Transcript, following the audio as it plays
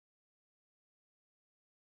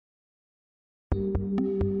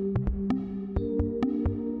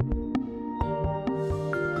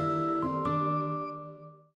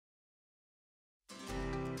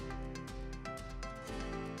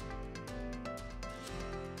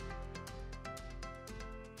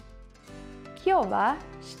今日は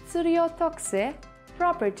質量特性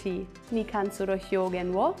property に関する表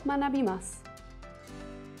現を学びます。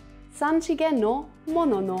3次元のも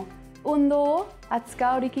のの運動を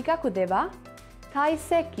扱う力学では、体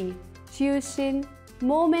積、中心、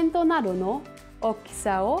モーメントなどの大き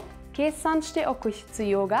さを計算しておく必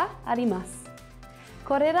要があります。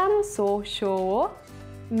これらの総称を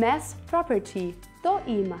mass property と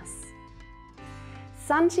言います。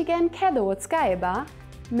3次元軌道を使えば、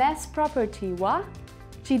mass property は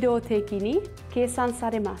自動的に計算さ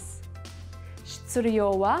れます。質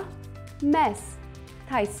量は mass、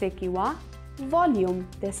体積は volume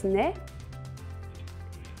ですね。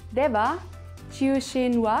では、中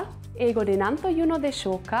心は英語で何というのでし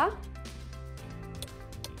ょうか？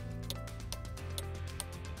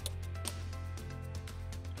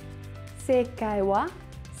正解は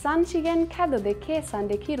3次元軌道で計算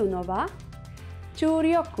できるのは重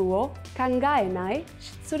力を考えない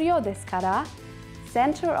質量ですから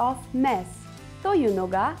Center of Mass というの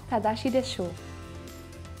が正しいでしょう。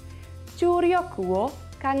重力を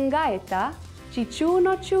考えた地中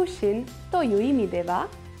の中心という意味では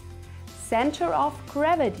Center of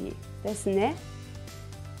Gravity ですね。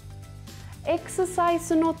エクササイ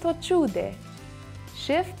ズの途中で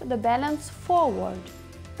Shift the balance forward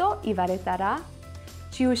と言われたら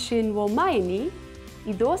中心を前に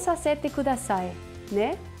移動させてください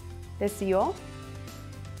ね。ですよ。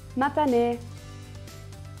またね。